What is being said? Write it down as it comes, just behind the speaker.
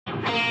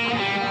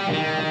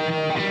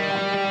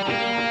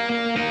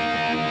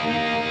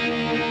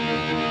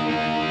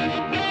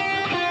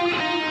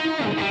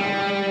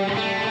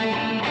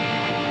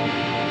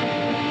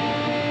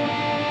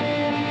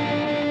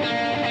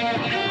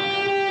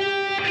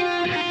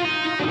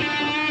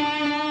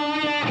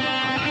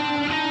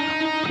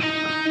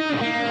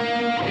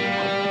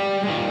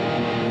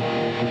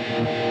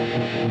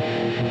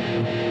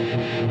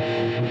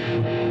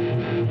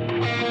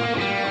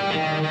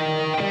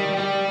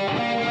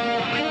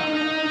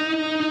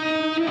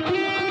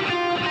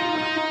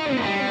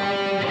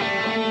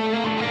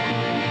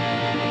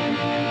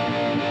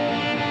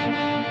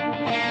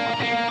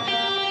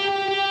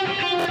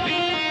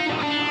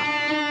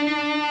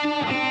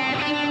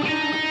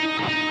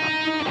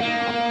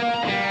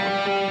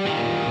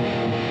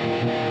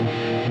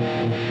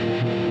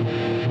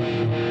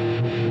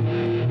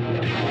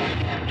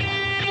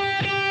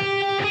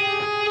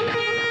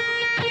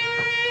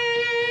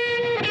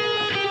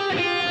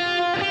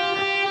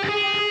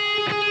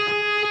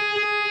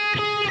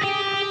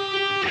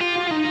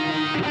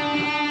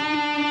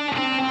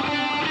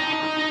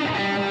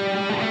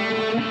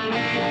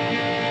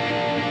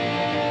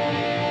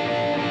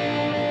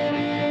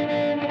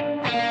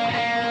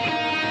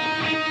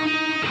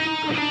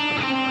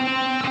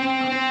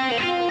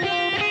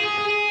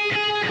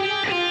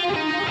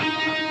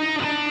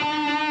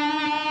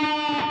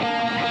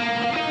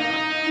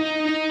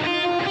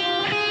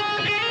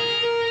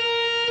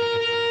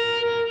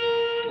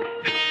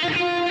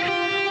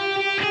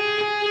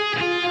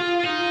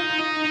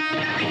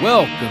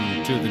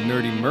Welcome to the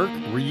Nerdy Merc,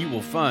 where you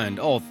will find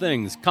all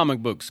things comic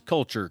books,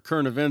 culture,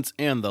 current events,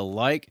 and the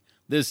like.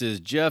 This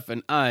is Jeff,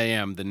 and I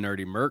am the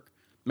Nerdy Merc.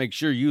 Make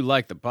sure you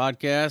like the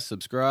podcast,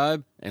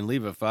 subscribe, and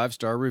leave a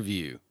 5-star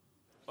review.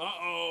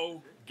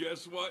 Uh-oh,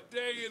 guess what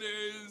day it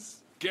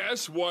is?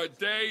 Guess what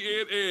day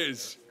it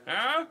is?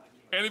 Huh?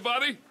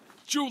 Anybody?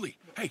 Julie,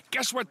 hey,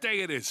 guess what day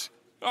it is?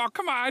 Oh,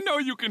 come on, I know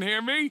you can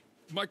hear me.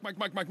 Mike.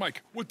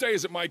 What day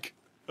is it, Mike?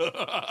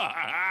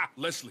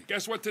 Leslie,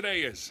 guess what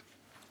today is?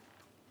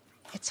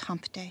 It's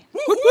hump day.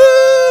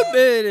 Woo-hoo!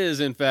 It is,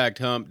 in fact,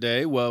 hump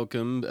day.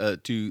 Welcome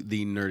to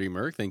the Nerdy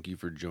Merc. Thank you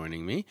for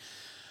joining me.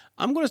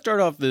 I'm going to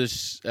start off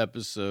this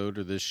episode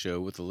or this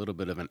show with a little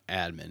bit of an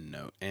admin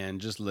note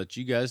and just let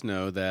you guys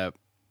know that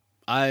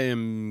I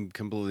am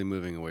completely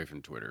moving away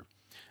from Twitter.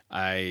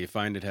 I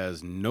find it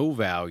has no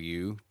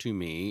value to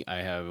me. I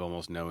have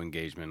almost no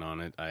engagement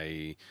on it.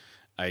 I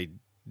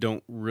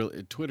don't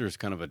really. Twitter is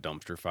kind of a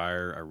dumpster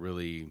fire.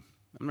 I'm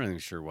not even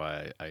sure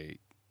why I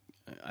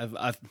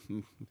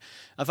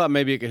thought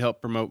maybe it could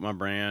help promote my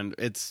brand.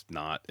 It's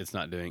not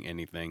doing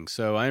anything.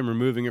 So I am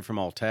removing it from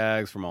all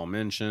tags, from all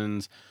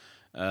mentions,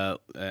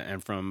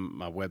 and from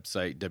my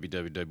website,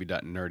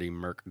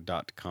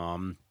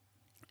 www.nerdymerc.com.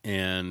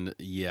 And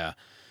yeah.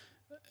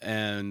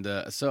 And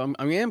so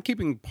I am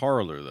keeping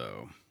Parler,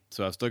 though.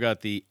 So I've still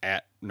got the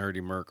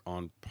 @NerdyMerc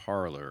on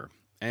Parler.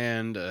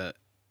 And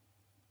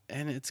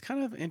it's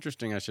kind of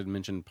interesting I should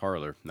mention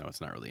Parler. No,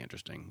 it's not really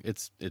interesting.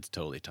 It's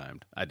totally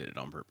timed. I did it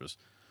on purpose.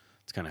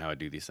 It's kind of how I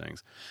do these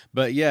things.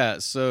 But yeah,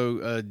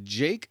 so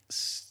Jake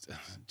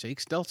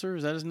Stelter,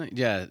 is that his name?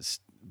 Yeah,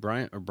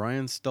 Brian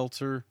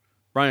Stelter.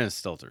 Brian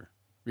Stelter.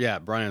 Yeah,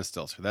 Brian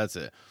Stelter, that's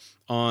it.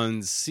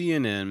 On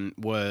CNN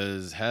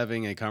was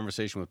having a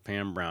conversation with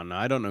Pam Brown. Now,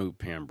 I don't know who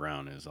Pam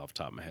Brown is off the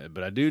top of my head,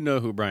 but I do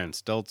know who Brian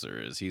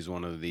Stelter is. He's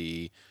one of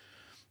the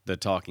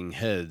talking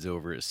heads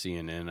over at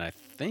CNN. I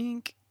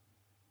think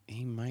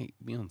he might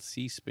be on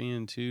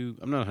C-SPAN too.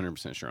 I'm not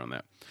 100% sure on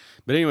that.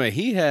 But anyway,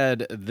 he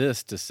had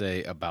this to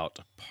say about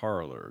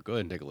Parler. Go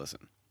ahead and take a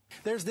listen.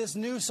 There's this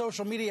new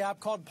social media app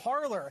called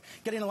Parler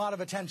getting a lot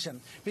of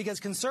attention because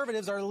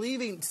conservatives are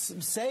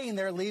saying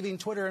they're leaving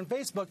Twitter and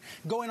Facebook,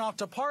 going off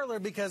to Parler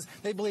because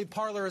they believe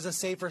Parler is a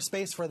safer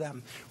space for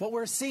them. What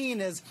we're seeing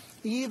is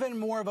even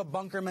more of a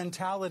bunker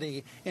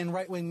mentality in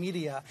right-wing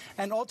media,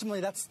 and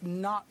ultimately that's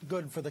not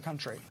good for the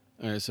country.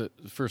 All right, so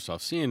first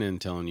off, CNN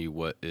telling you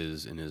what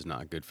is and is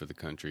not good for the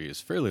country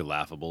is fairly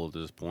laughable at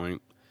this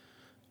point.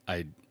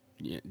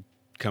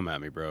 Come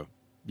at me, bro.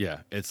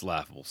 Yeah, it's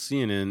laughable.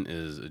 CNN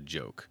is a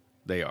joke.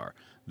 They are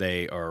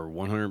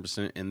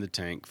 100% in the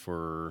tank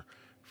for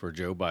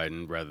Joe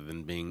Biden rather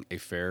than being a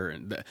fair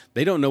and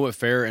they don't know what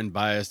fair and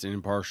biased and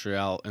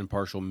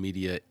impartial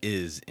media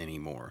is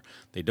anymore.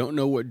 They don't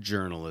know what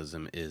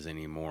journalism is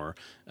anymore.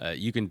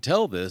 You can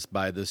tell this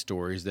by the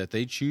stories that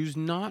they choose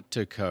not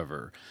to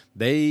cover.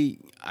 I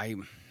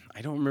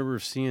don't remember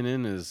if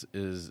CNN is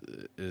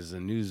a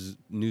news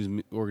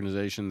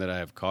organization that I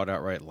have caught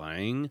outright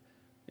lying.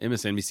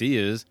 MSNBC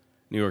is.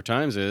 New York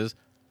Times is.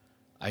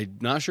 I'm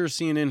not sure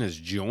CNN has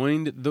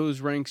joined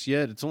those ranks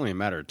yet. It's only a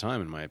matter of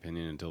time, in my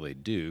opinion, until they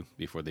do,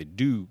 before they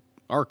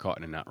are caught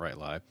in an outright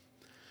lie.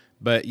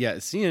 But yeah,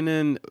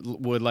 CNN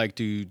would like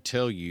to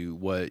tell you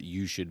what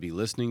you should be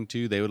listening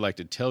to. They would like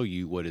to tell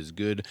you what is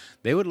good.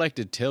 They would like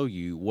to tell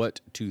you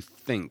what to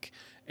think.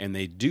 And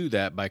they do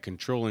that by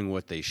controlling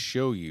what they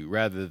show you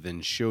rather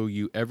than show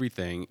you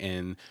everything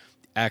and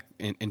act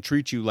and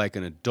treat you like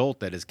an adult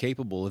that is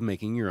capable of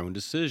making your own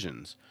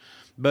decisions.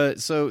 But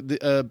so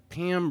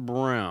Pam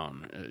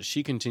Brown,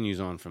 she continues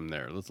on from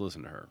there. Let's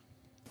listen to her.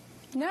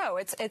 No,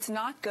 it's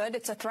not good.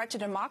 It's a threat to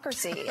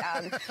democracy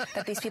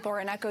that these people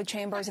are in echo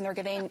chambers and they're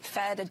getting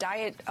fed a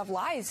diet of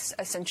lies,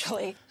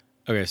 essentially.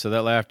 Okay, so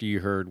that laughter you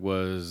heard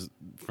was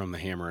from the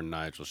Hammer and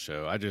Nigel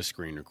show. I just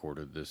screen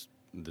recorded this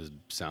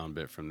sound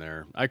bit from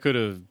there. I could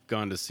have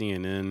gone to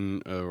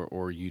CNN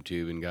or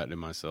YouTube and gotten it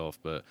myself,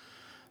 but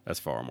that's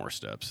far more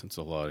steps. It's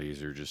a lot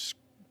easier just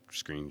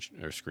screen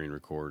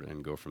record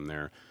and go from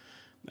there.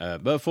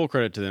 But full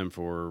credit to them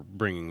for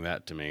bringing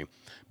that to me.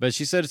 But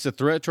she said it's a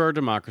threat to our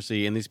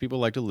democracy, and these people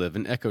like to live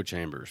in echo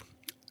chambers.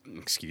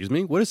 Excuse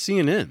me? What is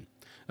CNN?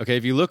 Okay,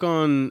 if you look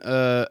on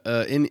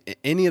in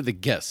any of the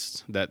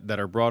guests that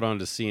are brought on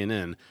to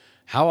CNN,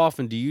 how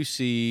often do you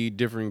see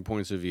differing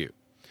points of view?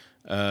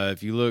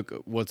 If you look,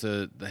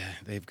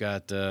 they've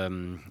got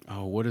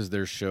what is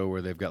their show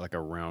where they've got like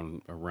a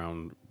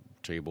round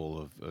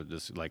table of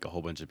just like a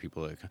whole bunch of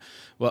people.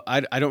 Well, I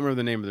don't remember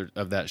the name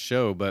of that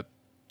show, but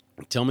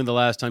tell me the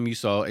last time you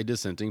saw a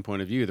dissenting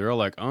point of view. They're all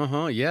like,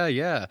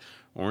 yeah,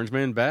 Orange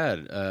Man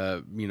bad.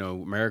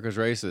 America's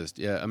racist.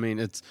 Yeah, I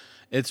mean,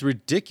 it's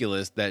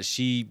ridiculous that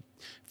she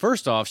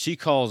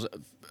calls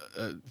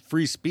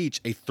free speech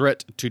a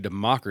threat to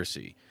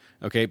democracy.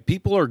 Okay,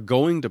 people are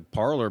going to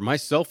Parler,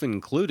 myself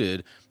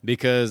included,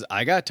 because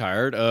I got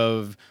tired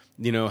of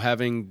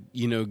getting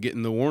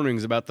the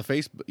warnings about the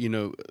Facebook,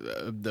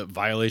 the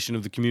violation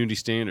of the community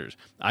standards.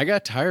 I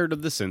got tired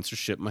of the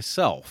censorship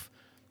myself.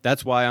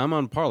 That's why I'm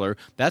on Parler.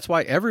 That's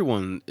why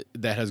everyone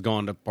that has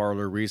gone to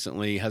Parler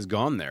recently has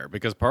gone there,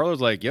 because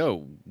Parler's like,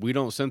 yo, we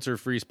don't censor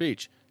free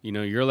speech.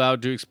 You're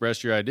allowed to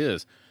express your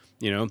ideas.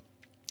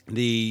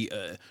 The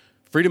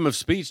freedom of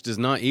speech does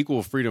not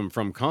equal freedom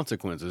from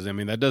consequences. I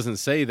mean, that doesn't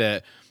say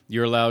that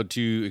you're allowed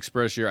to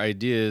express your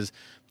ideas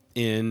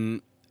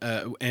and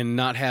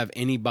not have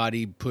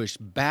anybody push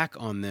back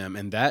on them.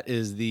 And that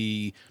is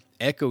the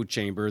echo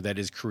chamber that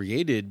is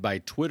created by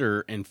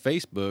Twitter and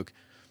Facebook.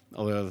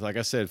 Although, like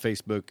I said,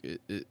 Facebook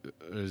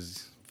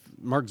is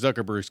Mark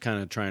Zuckerberg's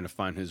kind of trying to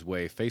find his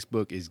way.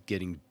 Facebook is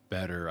getting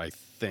better, I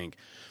think.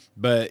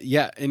 But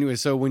yeah, anyway,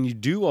 so when you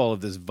do all of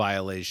this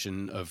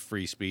violation of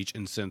free speech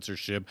and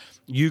censorship,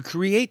 you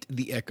create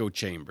the echo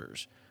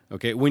chambers.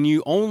 Okay, when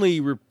you only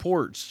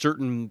report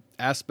certain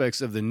aspects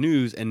of the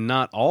news and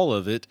not all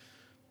of it,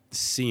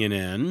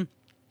 CNN,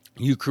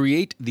 you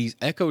create these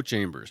echo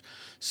chambers.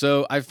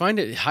 So I find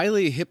it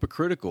highly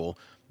hypocritical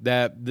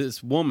that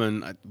this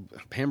woman,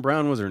 Pam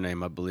Brown was her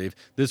name, I believe,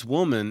 this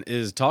woman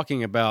is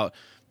talking about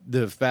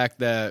the fact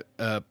that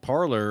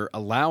Parler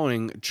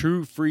allowing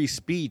true free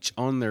speech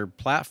on their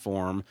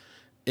platform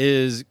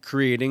is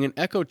creating an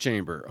echo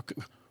chamber.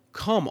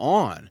 Come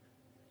on.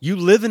 You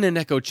live in an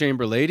echo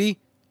chamber, lady.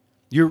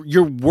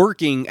 You're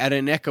working at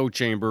an echo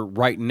chamber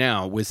right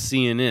now with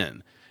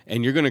CNN,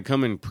 and you're going to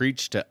come and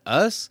preach to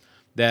us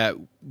that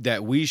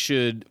we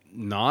should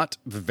not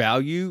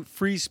value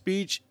free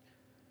speech?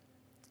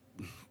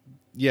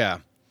 Yeah,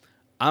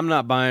 I'm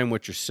not buying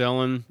what you're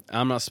selling.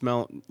 I'm not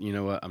smelling. You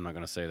know what? I'm not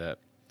going to say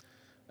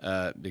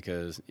that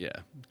because, yeah,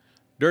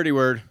 dirty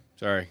word.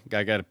 Sorry,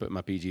 I got to put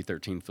my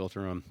PG-13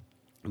 filter on.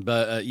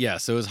 But yeah,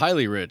 so it's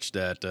highly rich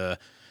that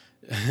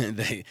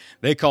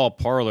they call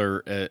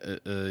Parler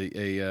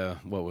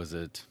what was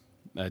it?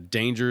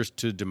 Dangers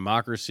to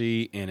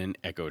democracy and an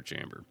echo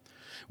chamber.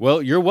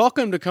 Well, you're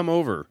welcome to come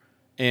over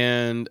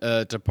and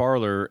to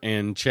Parler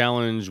and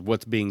challenge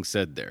what's being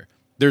said there.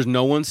 There's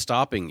no one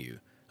stopping you.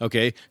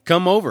 Okay,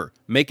 come over.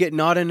 Make it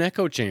not an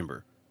echo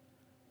chamber.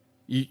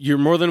 You're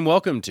more than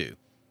welcome to.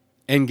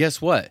 And guess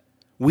what?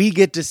 We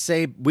get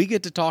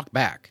to talk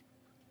back,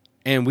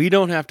 and we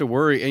don't have to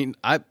worry. And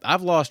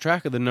I've lost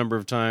track of the number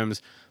of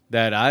times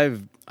that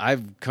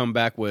I've come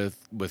back with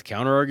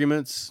counter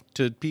arguments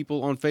to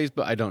people on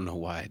Facebook. I don't know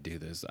why I do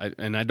this,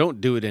 and I don't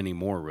do it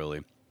anymore.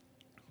 Really,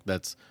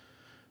 that's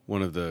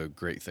one of the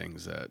great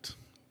things that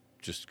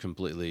just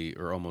completely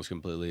or almost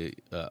completely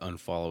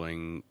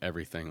unfollowing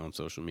everything on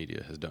social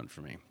media has done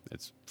for me.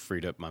 It's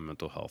freed up my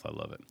mental health. I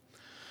love it.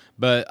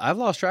 But I've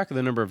lost track of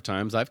the number of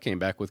times I've came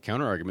back with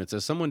counter arguments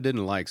that someone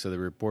didn't like, so they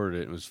reported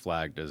it and was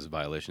flagged as a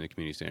violation of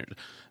community standards.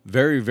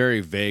 Very,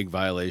 very vague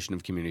violation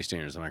of community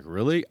standards. I'm like,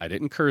 really? I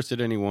didn't curse at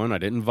anyone. I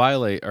didn't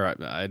violate, or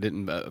I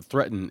didn't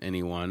threaten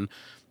anyone.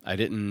 I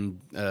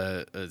didn't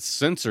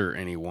censor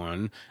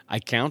anyone. I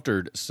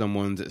countered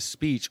someone's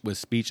speech with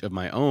speech of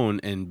my own,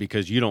 and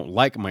because you don't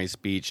like my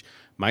speech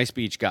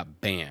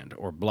got banned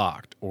or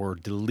blocked or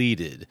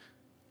deleted.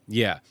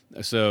 Yeah,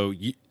 so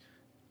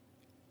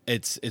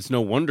it's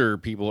no wonder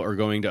people are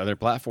going to other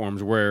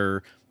platforms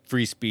where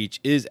free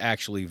speech is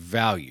actually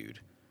valued.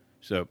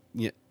 So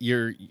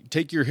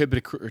take your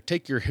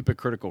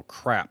hypocritical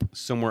crap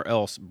somewhere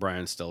else,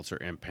 Brian Stelter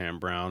and Pam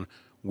Brown.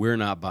 We're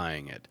not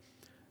buying it.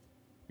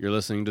 You're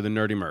listening to the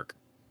Nerdy Merc.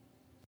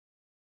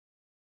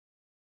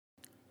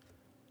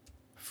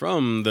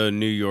 From the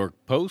New York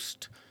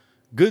Post,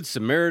 Good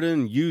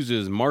Samaritan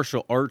uses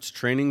martial arts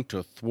training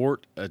to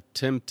thwart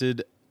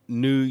attempted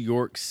New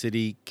York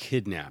City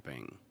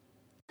kidnapping.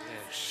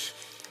 Yes,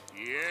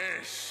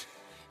 yes,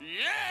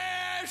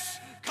 yes!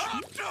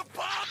 Come to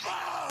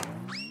Papa!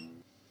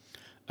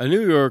 A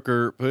New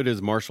Yorker put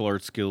his martial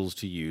arts skills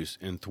to use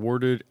and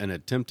thwarted an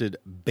attempted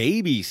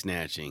baby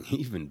snatching.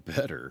 Even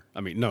better.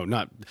 I mean, no,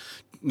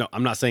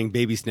 I'm not saying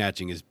baby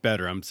snatching is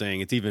better. I'm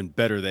saying it's even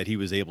better that he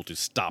was able to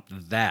stop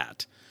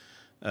that.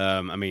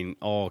 I mean,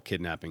 all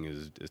kidnapping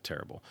is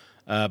terrible.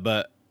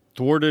 But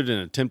thwarted an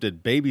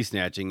attempted baby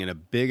snatching in a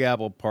Big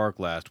Apple Park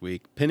last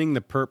week, pinning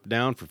the perp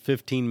down for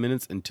 15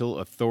 minutes until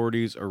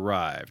authorities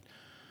arrived.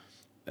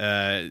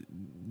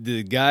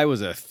 The guy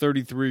was a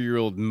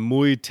 33-year-old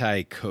Muay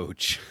Thai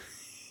coach.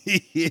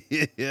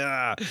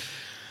 Yeah.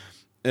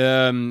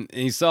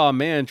 He saw a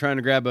man trying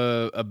to grab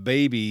a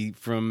baby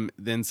from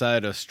the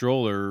inside a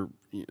stroller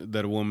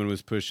that a woman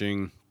was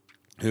pushing,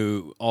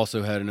 who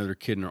also had another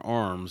kid in her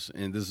arms.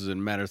 And this is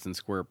in Madison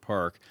Square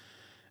Park.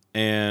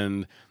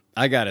 And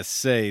I got to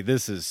say,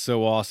 this is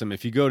so awesome.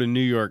 If you go to New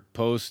York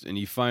Post and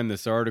you find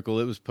this article,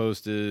 it was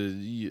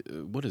posted,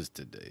 what is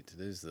today?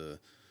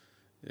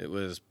 It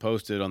was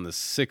posted on the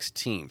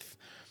 16th.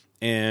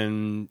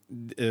 And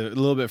a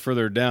little bit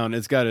further down,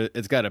 it's got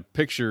a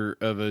picture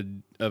of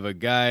a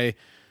guy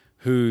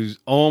who's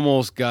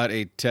almost got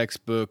a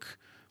textbook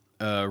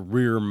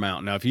rear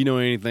mount. Now, if you know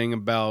anything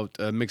about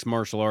mixed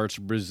martial arts,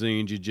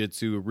 Brazilian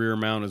Jiu-Jitsu, a rear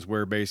mount is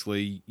where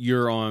basically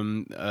you're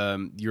on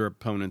your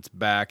opponent's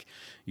back.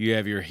 You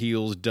have your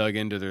heels dug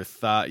into their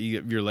thigh. You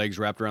have your legs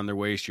wrapped around their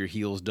waist, your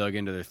heels dug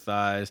into their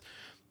thighs,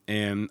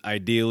 and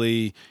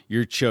ideally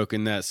you're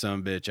choking that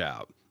sumbitch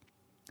out.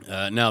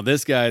 Now,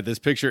 this guy, this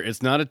picture,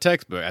 it's not a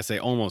textbook. I say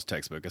almost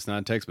textbook. It's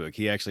not a textbook.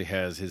 He actually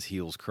has his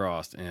heels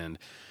crossed. And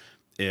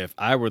if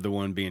I were the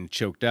one being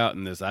choked out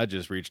in this, I'd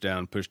just reach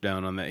down, push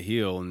down on that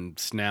heel and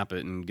snap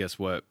it. And guess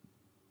what?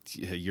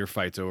 Your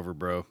fight's over,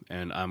 bro.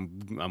 And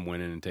I'm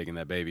winning and taking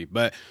that baby.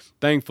 But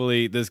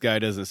thankfully, this guy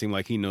doesn't seem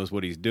like he knows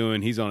what he's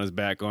doing. He's on his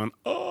back going,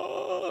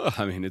 oh,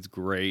 I mean, it's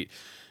great.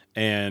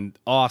 And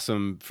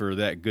awesome for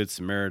that Good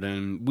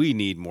Samaritan. We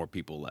need more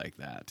people like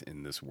that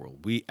in this world.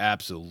 We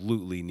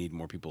absolutely need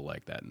more people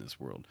like that in this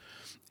world.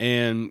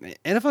 And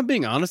if I'm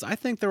being honest, I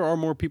think there are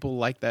more people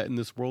like that in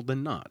this world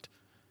than not.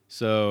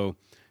 So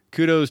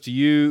kudos to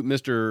you,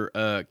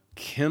 Mr.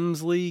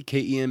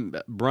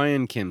 Kemsley,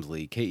 Brian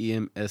Kemsley,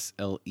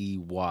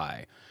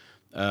 Kemsley,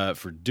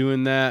 for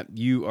doing that.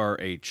 You are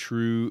a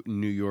true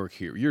New York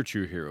hero. You're a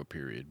true hero,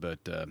 period. But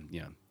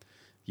yeah,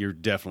 you're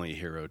definitely a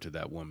hero to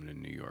that woman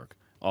in New York.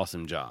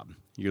 Awesome job.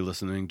 You're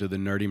listening to the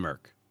Nerdy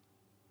Merc.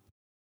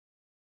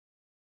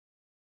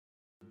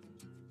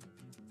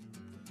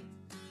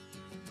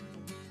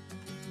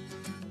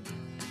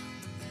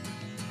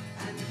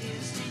 And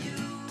here's to you,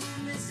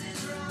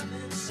 Mrs.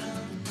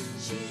 Robinson.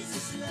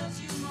 Jesus loves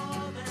you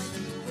more than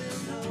you will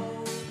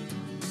know.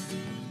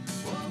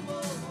 Whoa,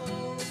 whoa,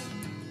 whoa.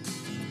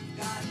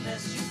 God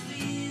bless you,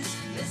 please,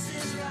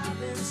 Mrs.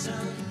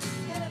 Robinson.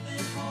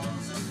 Heaven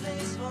holds a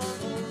place for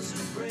those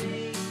who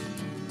pray.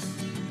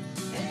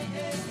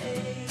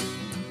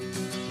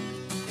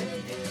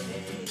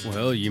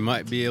 Well, you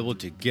might be able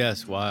to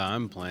guess why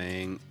I'm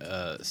playing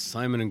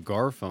Simon and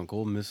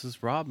Garfunkel, Mrs.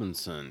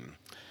 Robinson.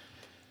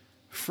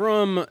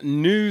 From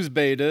News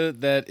Beta,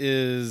 that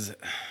is I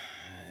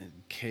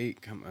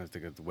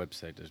think of the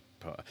website,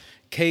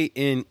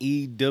 knewz.com.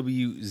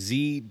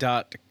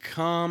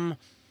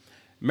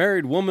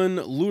 Married woman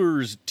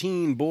lures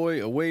teen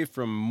boy away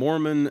from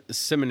Mormon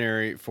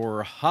seminary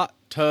for hot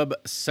tub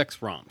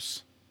sex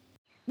romps.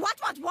 What?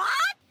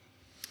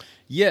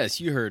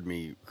 Yes, you heard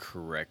me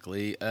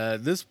correctly.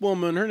 This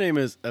woman, her name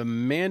is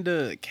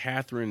Amanda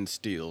Catherine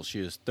Steele.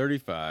 She is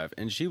 35,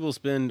 and she will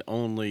spend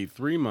only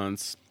 3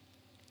 months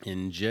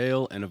in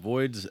jail and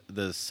avoids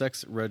the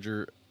sex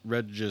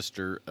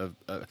register of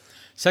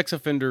sex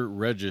offender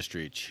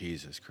registry.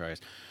 Jesus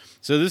Christ!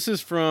 So this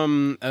is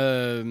from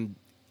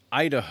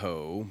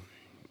Idaho,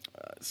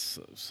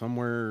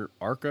 somewhere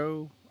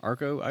Arco,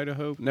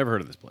 Idaho. Never heard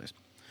of this place.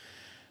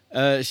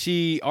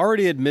 She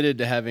already admitted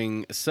to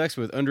having sex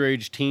with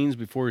underage teens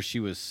before she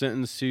was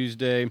sentenced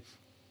Tuesday,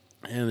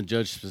 and the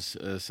judge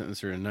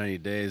sentenced her to 90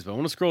 days. But I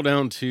want to scroll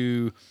down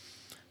to,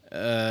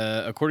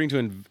 according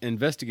to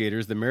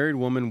investigators, the married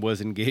woman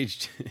was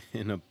engaged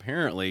in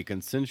apparently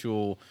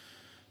consensual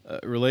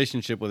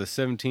relationship with a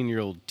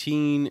 17-year-old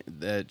teen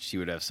that she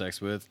would have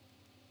sex with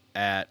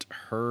at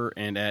her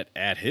and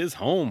at his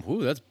home.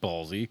 Ooh, that's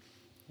ballsy.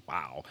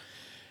 Wow.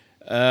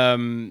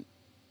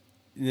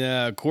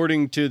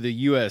 According to the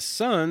U.S.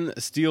 Sun,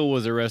 Steele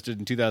was arrested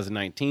in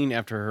 2019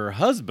 after her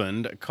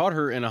husband caught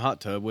her in a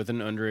hot tub with an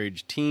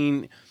underage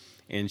teen,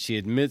 and she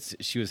admits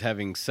she was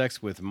having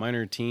sex with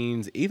minor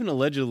teens, even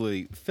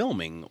allegedly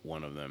filming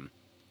one of them.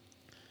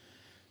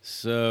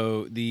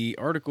 So the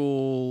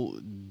article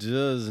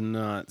does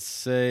not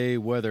say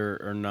whether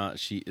or not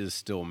she is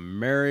still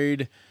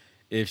married.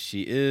 If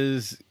she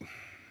is,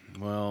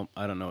 well,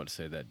 I don't know what to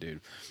say to that,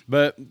 dude.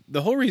 But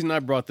the whole reason I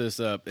brought this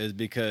up is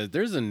because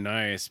there's a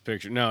nice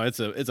picture. Now,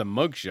 it's a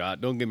mugshot,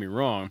 don't get me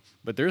wrong,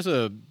 but there's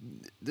a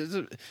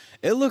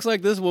it looks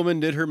like this woman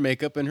did her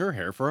makeup and her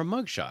hair for a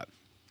mugshot.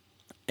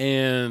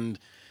 And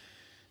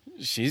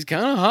she's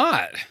kind of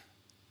hot.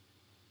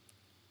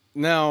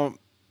 Now,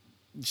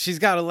 she's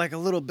got a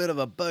little bit of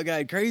a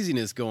bug-eyed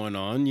craziness going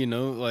on, you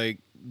know,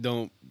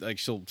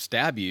 she'll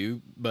stab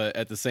you, but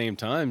at the same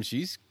time,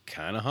 she's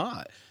kind of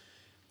hot.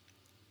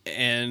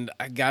 And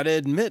I got to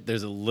admit,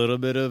 there's a little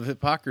bit of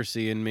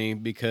hypocrisy in me,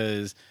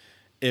 because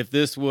if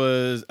this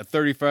was a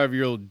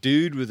 35-year-old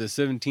dude with a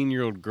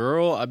 17-year-old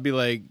girl, I'd be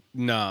like,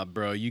 nah,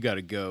 bro, you got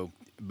to go.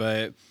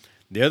 But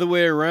the other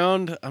way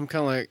around, I'm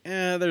kind of like,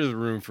 there's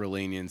room for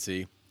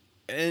leniency.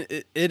 And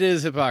it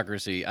is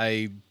hypocrisy.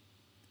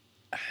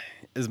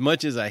 As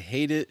much as I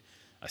hate it,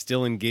 I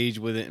still engage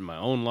with it in my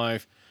own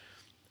life.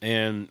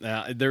 And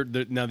now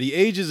the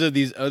ages of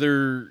these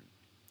other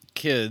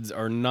kids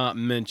are not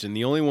mentioned.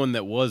 The only one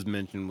that was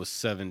mentioned was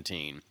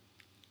 17.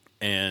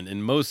 And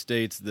in most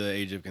states, the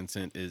age of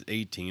consent is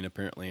 18.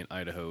 Apparently in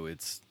Idaho,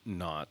 it's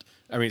not.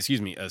 In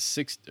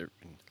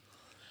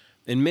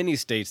many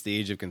states, the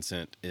age of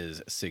consent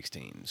is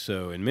 16.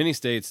 So in many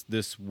states,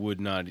 this would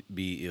not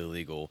be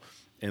illegal,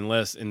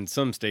 unless in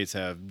some states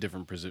have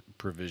different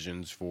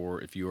provisions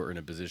for if you are in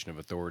a position of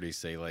authority,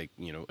 say like,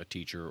 you know, a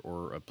teacher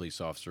or a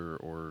police officer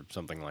or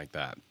something like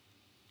that.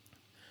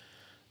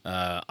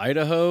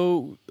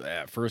 Idaho,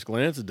 at first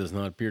glance, it does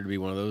not appear to be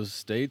one of those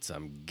states.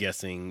 I'm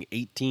guessing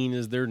 18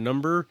 is their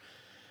number.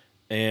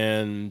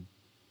 And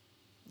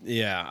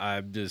yeah,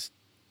 I'm just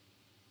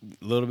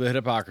a little bit of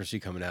hypocrisy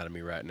coming out of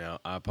me right now.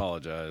 I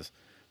apologize,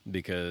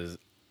 because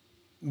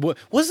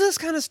was this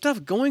kind of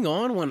stuff going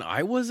on when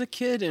I was a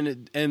kid,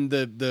 and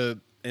the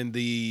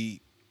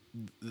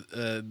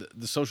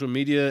the social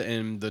media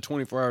and the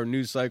 24-hour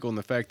news cycle and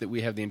the fact that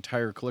we have the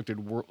entire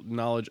collected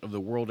knowledge of the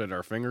world at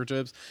our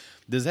fingertips,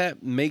 does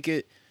that make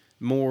it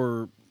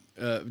more?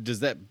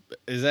 Is that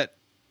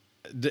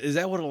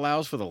what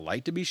allows for the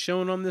light to be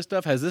shown on this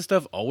stuff? Has this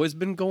stuff always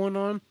been going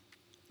on?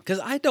 Because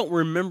I don't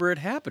remember it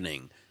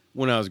happening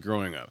when I was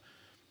growing up.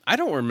 I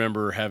don't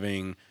remember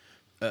having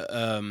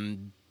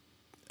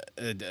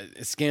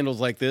scandals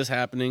like this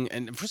happening,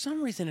 and for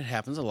some reason it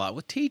happens a lot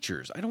with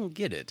teachers. I don't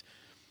get it.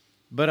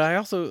 But I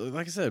also,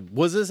 like I said,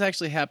 was this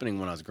actually happening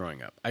when I was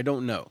growing up? I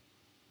don't know.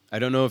 I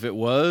don't know if it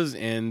was,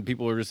 and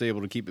people were just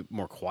able to keep it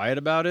more quiet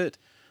about it,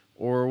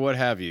 or what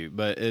have you.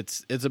 But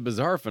it's a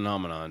bizarre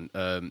phenomenon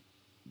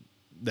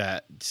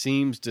that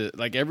seems to,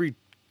 like, every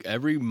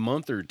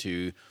month or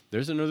two,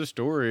 there's another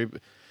story,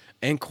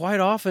 and quite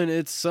often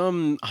it's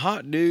some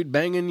hot dude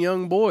banging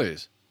young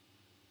boys.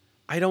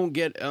 I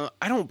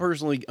don't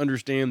personally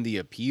understand the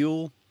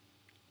appeal.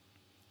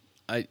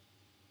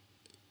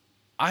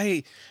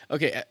 Okay,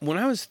 when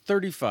I was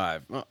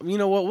 35, you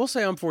know what? We'll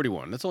say I'm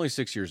 41. That's only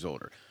 6 years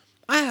older.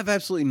 I have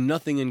absolutely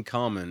nothing in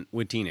common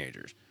with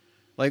teenagers.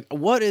 Like,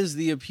 what is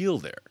the appeal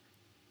there?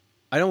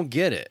 I don't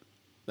get it.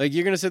 Like,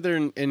 you're going to sit there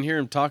and hear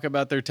them talk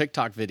about their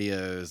TikTok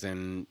videos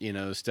and, you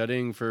know,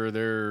 studying for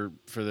their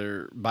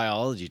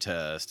biology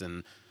test.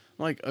 And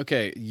I'm like,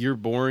 okay, you're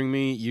boring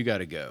me. You got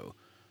to go.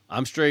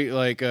 I'm straight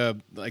like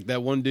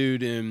that one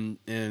dude in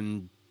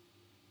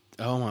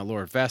oh my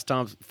Lord, Fast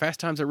Times at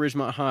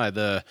Ridgemont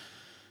High.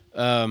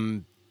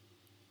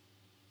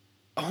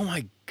 Oh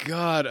my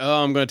God.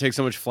 Oh, I'm going to take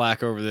so much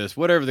flack over this.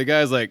 Whatever. The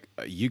guy's like,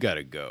 you got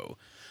to go.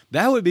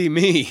 That would be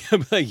me.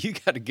 I'm like, you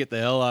got to get the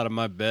hell out of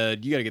my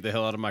bed. You got to get the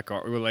hell out of my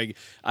car. We're like,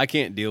 I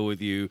can't deal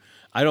with you.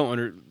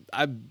 Okay.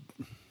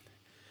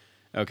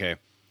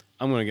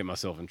 I'm going to get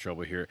myself in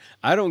trouble here.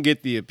 I don't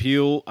get the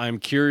appeal. I'm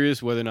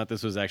curious whether or not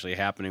this was actually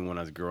happening when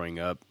I was growing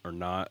up or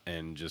not,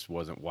 and just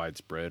wasn't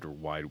widespread or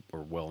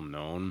well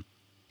known.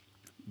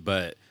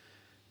 But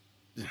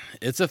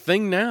it's a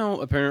thing now,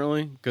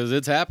 apparently, because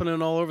it's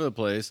happening all over the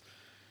place.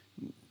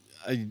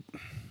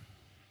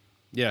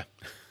 Yeah.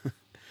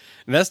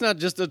 And that's not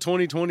just a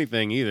 2020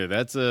 thing either.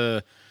 That's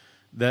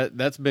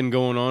been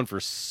going on for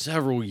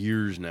several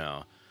years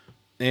now.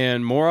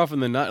 And more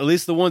often than not, at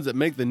least the ones that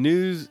make the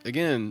news,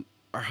 again,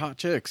 are hot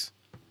chicks.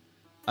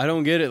 I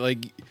don't get it. Like,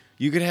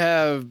 you could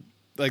have,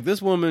 like,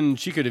 this woman,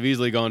 she could have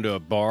easily gone to a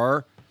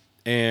bar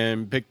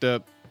and picked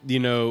up, you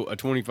know, a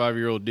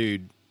 25-year-old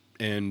dude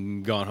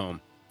and gone home.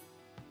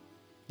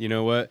 You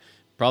know what?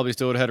 Probably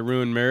still would have had a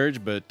ruined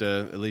marriage, but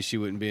at least she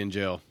wouldn't be in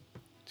jail.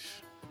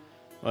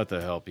 What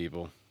the hell,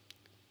 people?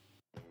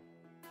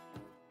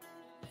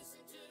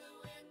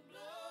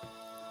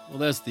 Well,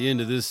 that's the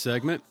end of this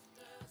segment.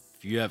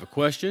 If you have a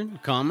question,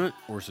 comment,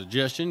 or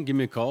suggestion, give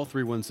me a call,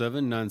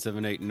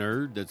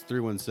 317-978-NERD. That's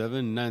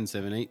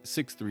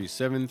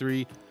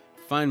 317-978-6373.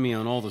 Find me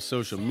on all the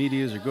social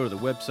medias or go to the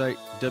website,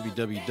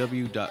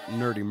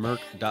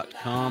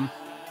 www.nerdymerc.com.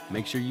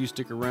 Make sure you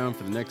stick around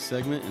for the next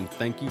segment, and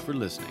thank you for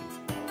listening.